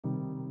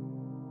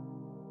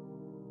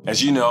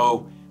As you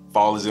know,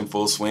 fall is in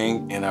full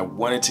swing, and I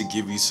wanted to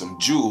give you some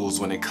jewels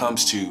when it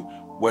comes to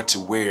what to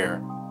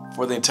wear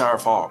for the entire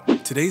fall.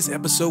 Today's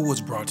episode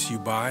was brought to you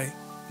by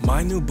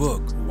my new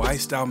book, Why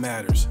Style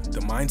Matters, The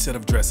Mindset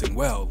of Dressing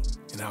Well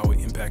and How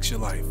It Impacts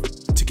Your Life.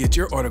 To get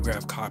your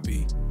autographed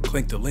copy,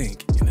 click the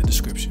link in the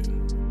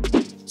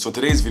description. So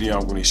today's video,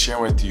 I'm going to be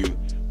sharing with you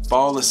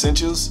fall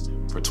essentials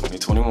for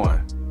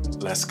 2021.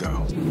 Let's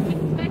go.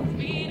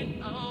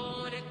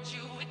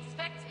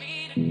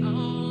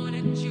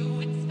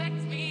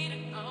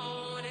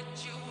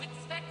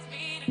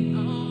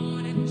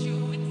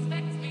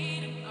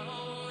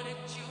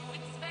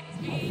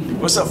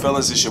 What's up,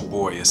 fellas? It's your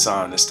boy,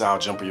 Hassan, the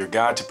StyleJumper, your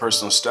guide to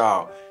personal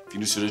style. If you're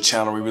new to the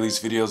channel, we release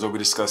videos where we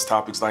discuss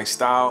topics like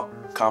style,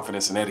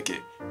 confidence, and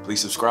etiquette. Please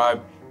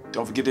subscribe.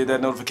 Don't forget to hit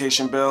that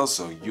notification bell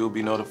so you'll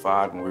be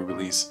notified when we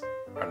release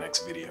our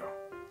next video.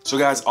 So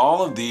guys,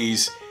 all of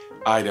these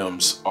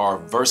items are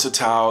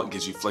versatile, it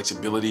gives you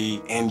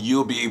flexibility, and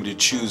you'll be able to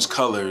choose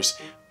colors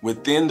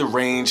within the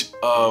range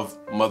of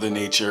Mother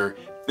Nature.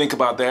 Think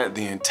about that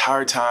the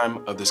entire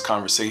time of this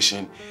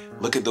conversation.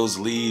 Look at those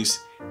leaves,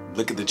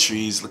 look at the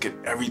trees, look at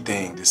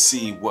everything to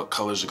see what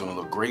colors are gonna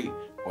look great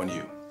on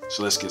you.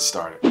 So let's get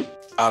started.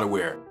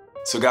 Outerwear.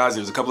 So guys,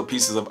 there's a couple of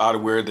pieces of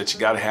outerwear that you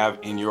gotta have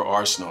in your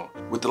arsenal.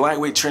 With the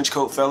lightweight trench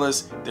coat,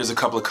 fellas, there's a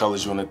couple of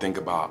colors you wanna think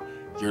about.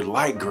 Your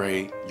light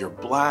gray, your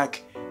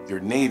black, your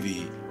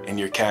navy, and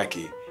your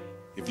khaki.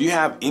 If you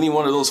have any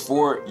one of those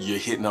four, you're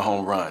hitting a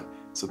home run.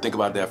 So think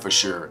about that for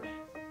sure.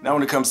 Now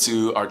when it comes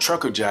to our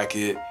trucker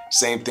jacket,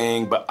 same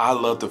thing, but I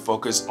love to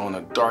focus on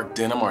a dark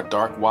denim or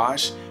dark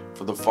wash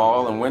for the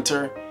fall and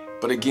winter.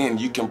 But again,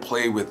 you can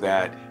play with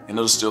that and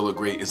it'll still look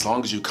great as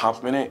long as you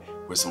complement it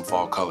with some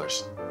fall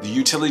colors. The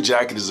utility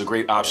jacket is a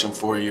great option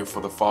for you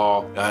for the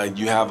fall.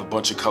 You have a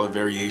bunch of color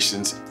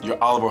variations,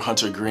 your Oliver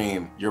Hunter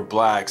green, your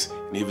blacks,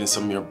 and even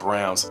some of your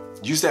browns.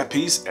 Use that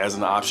piece as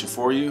an option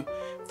for you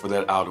for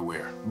that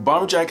outerwear.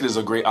 Bomber jacket is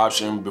a great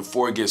option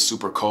before it gets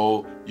super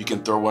cold. You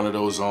can throw one of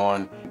those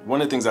on.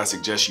 One of the things I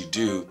suggest you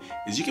do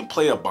is you can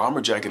play a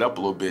bomber jacket up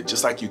a little bit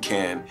just like you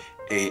can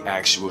a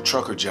actual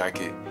trucker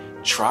jacket.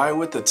 Try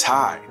with the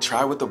tie,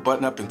 try with the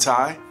button up and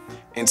tie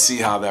and see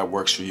how that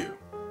works for you.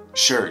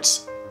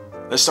 Shirts.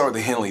 Let's start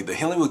with the Henley. The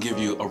Henley will give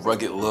you a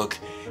rugged look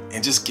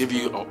and just give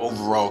you an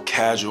overall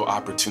casual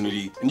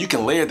opportunity. And you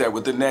can layer that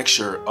with the next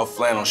shirt, a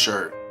flannel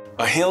shirt.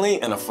 A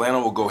Henley and a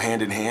flannel will go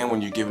hand in hand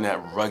when you're giving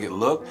that rugged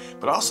look,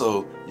 but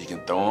also you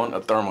can throw on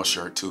a thermal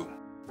shirt too.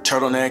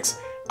 Turtlenecks,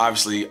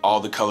 obviously all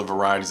the color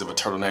varieties of a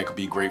turtleneck will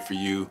be great for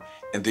you.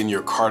 And then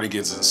your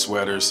cardigans and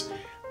sweaters,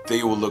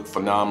 they will look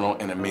phenomenal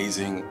and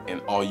amazing.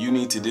 And all you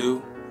need to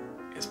do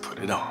is put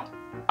it on.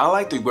 I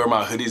like to wear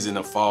my hoodies in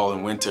the fall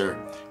and winter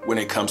when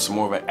it comes to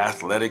more of an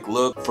athletic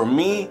look. For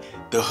me,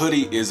 the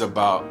hoodie is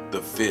about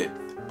the fit.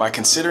 By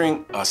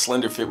considering a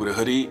slender fit with a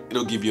hoodie,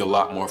 it'll give you a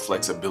lot more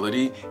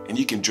flexibility and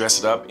you can dress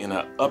it up in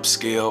an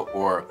upscale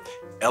or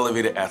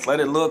elevated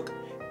athletic look,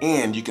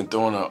 and you can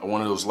throw in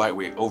one of those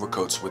lightweight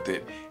overcoats with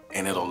it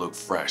and it'll look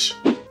fresh.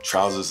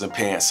 Trousers and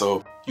pants.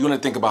 So you want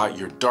to think about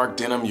your dark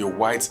denim, your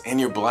whites, and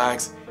your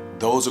blacks.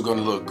 Those are going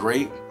to look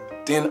great.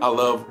 Then I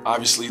love,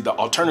 obviously, the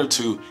alternative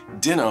to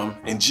denim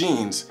and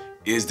jeans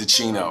is the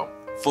chino.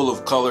 Full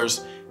of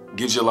colors,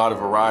 gives you a lot of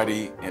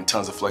variety and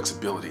tons of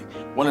flexibility.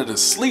 One of the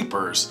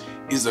sleepers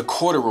is the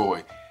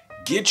corduroy.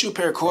 Get you a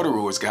pair of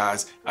corduroys,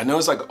 guys. I know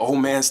it's like old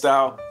man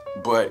style,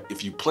 but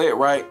if you play it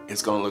right,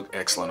 it's gonna look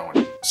excellent on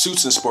you.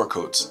 Suits and sport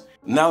coats.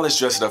 Now let's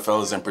dress it up,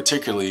 fellas, and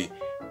particularly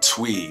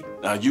tweed.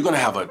 Now you're gonna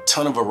have a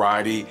ton of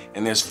variety,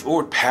 and there's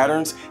 4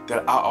 patterns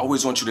that I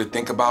always want you to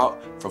think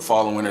about for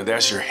fall and winter.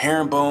 That's your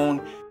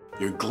herringbone,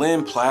 your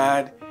Glen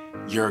plaid,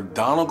 your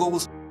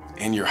Donegals,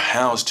 and your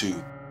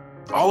Houndstooth.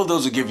 All of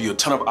those will give you a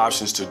ton of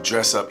options to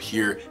dress up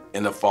here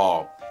in the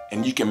fall.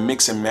 And you can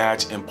mix and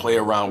match and play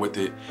around with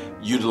it,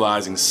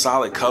 utilizing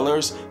solid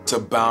colors to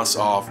bounce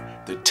off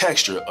the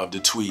texture of the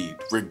tweed,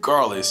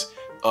 regardless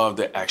of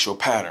the actual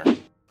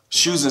pattern.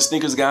 Shoes and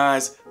sneakers,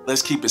 guys,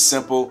 let's keep it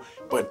simple,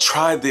 but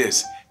try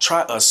this.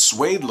 Try a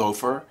suede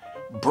loafer,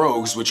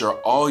 brogues, which are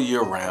all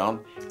year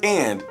round,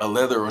 and a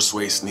leather or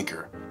suede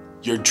sneaker.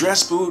 Your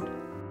dress boot,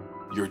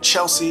 your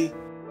Chelsey,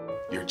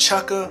 your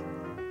Chukka,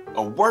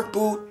 a work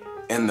boot,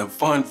 and the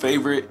fun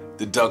favorite,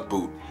 the duck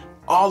boot.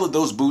 All of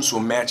those boots will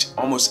match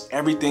almost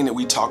everything that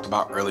we talked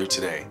about earlier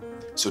today.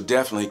 So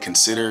definitely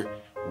consider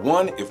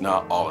one, if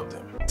not all of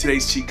them.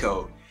 Today's cheat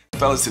code.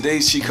 Fellas,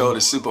 today's cheat code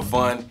is super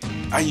fun.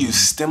 I use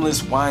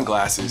stemless wine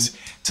glasses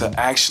to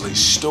actually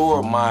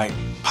store my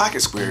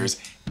pocket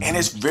squares, and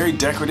it's very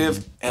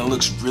decorative and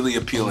looks really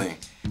appealing.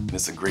 And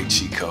it's a great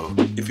cheat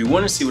code. If you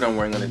want to see what I'm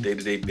wearing on a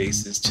day-to-day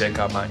basis, check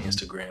out my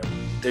Instagram.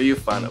 There you'll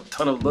find a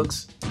ton of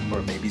looks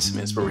or maybe some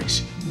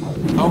inspiration.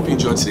 I hope you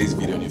enjoyed today's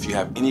video, and if you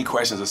have any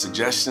questions or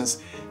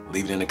suggestions,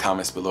 leave it in the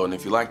comments below. And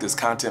if you like this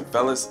content,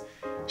 fellas,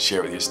 share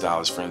it with your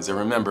stylish friends. And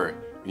remember,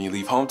 when you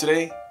leave home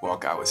today,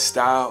 walk out with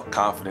style,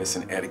 confidence,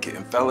 and etiquette.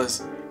 And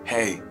fellas,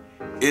 hey,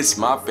 it's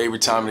my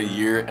favorite time of the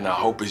year, and I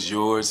hope it's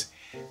yours.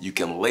 You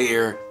can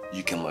layer,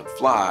 you can look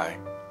fly,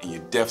 and you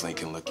definitely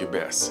can look your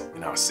best.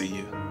 And I'll see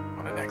you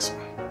on the next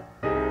one.